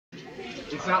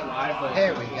It's not live, but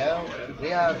Here we go.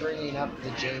 We are bringing up the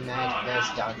JMac vs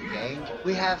Daga game.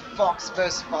 We have Fox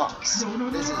vs Fox.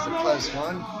 This is a close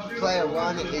one. Player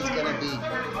 1 is going to be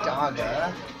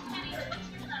Daga.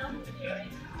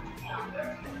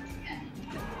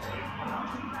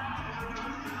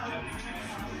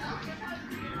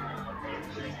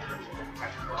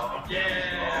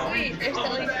 Sweet, they're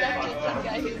selling stuff to some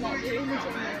guy who's not doing the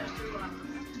JMac.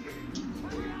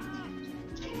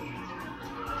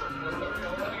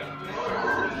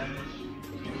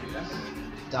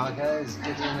 Daga is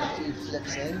getting a few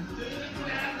flips in.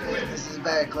 This is a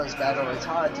very close battle. It's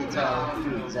hard to tell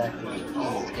who exactly is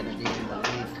going to be in the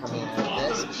lead coming out of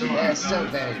this. They're still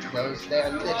very close. They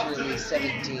are literally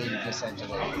 17%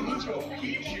 away from each other.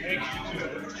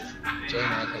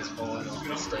 JMac has fallen off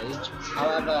the stage.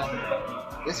 However,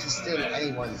 this is still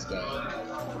anyone's game.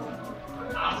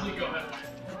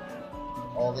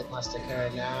 All that must occur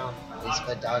now is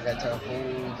for Daga to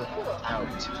hold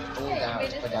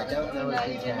out, but I don't know if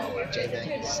he can.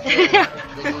 JMac is still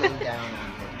whittling down on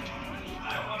him.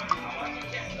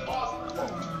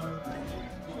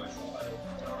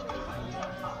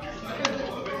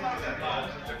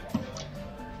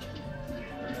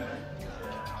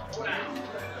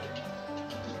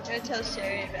 Don't tell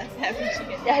Sherry about that when she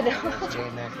gets I know.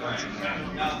 JMac once again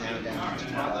is now down to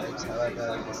 2 lives. However,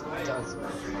 this does not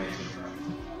work.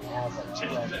 He has a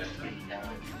 2 out of 3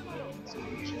 down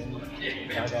solution.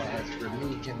 Daga has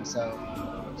removed himself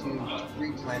to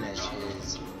replenish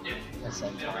his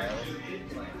percentile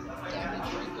damage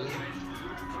ranking.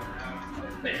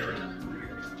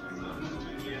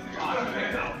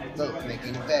 Both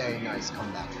making a very nice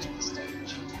comeback to the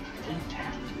stage.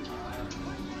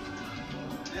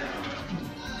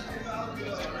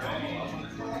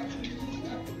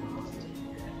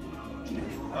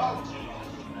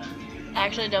 I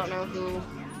actually don't know who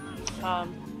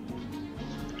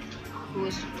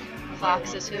is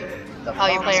Fox is who. The Oh,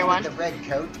 fox you're player 1? with the red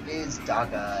coat is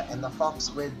Daga, and the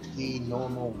fox with the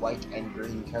normal white and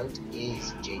green coat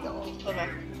is JDog. Okay.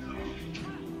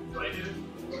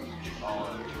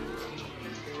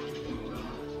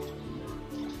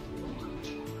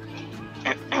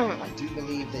 I do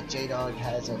believe that JDog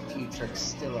has a few tricks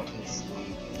still up his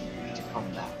sleeve to come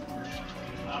back.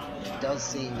 It does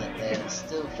seem that they're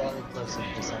still fairly close in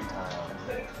percentile.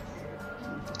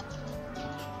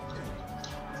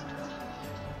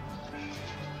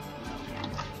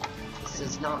 This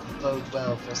does not bode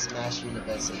well for Smash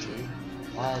University,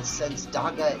 since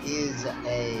Daga is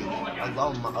a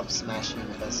alum of Smash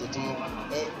University.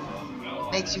 It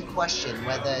makes you question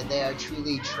whether they are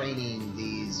truly training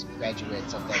these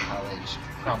graduates of their college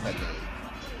properly.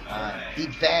 He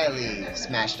barely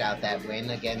smashed out that win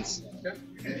against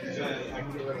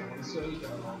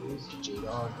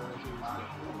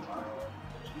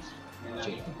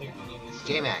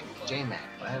JMac.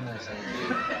 Why am I saying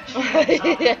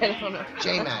Yeah, I don't know.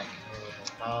 JMac?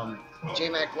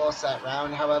 JMac lost that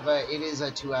round, however, it is a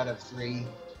 2 out of 3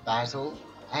 battle,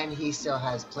 and he still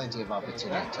has plenty of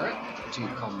opportunity to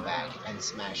come back and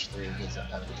smash through his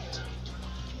opponent.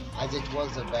 As it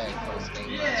was a very close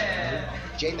game last round,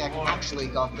 JMac actually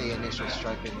got the initial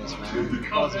strike in this round,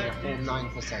 causing a full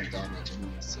 9% damage in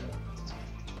the seal.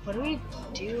 What do we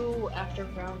do after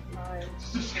round 5?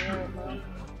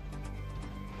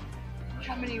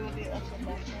 How many will be left in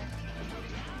that?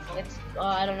 It's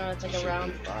I don't know. It's like a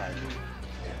round 5.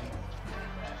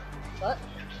 What?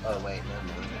 Oh wait, no.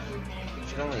 It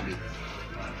should only be.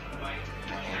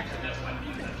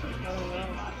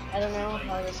 I don't know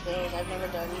how this goes. I've never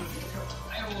done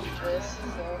this,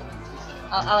 so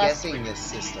I'm I'll ask. guessing this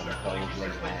system probably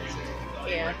has it.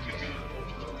 Yeah.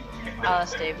 I'll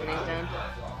ask Dave when he's done.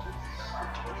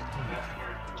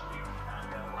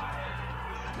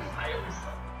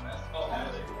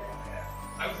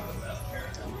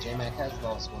 JMac has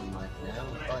lost 1 life now,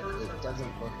 but it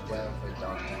doesn't look well for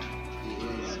Daga. He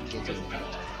is getting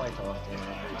hit quite often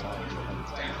every time he comes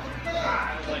down.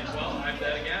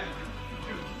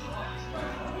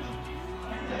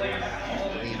 I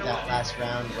believe that last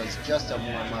round was just a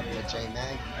warm-up for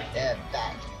JMac. They're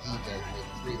back even with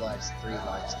 3 lives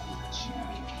each.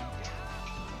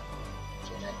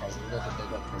 JMac has a little bit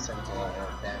of percentage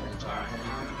of damage on him.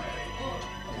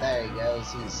 And there he goes,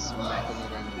 he's smacking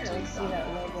it into I don't see that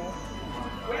logo.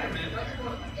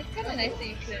 It's kind of nice that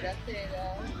you put it up there,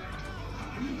 though.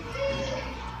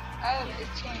 Oh, it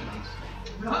changed.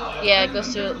 Yeah, it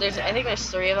goes to. There's. I think there's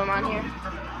 3 of them on here.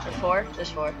 Or 4? There's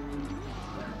 4.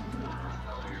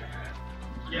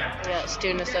 Yeah,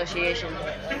 student association.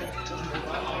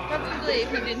 Probably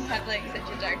if you didn't have like such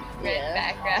a dark red Yeah.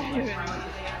 background.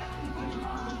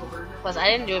 Plus, I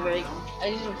didn't do it very I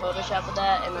was using Photoshop with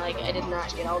that, and like I did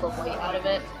not get all the white out of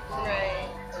it. Right.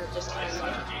 And it just kind of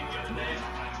like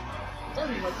it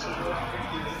doesn't look too good.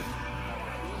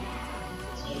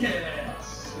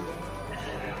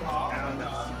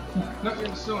 Not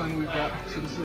yet, so we've got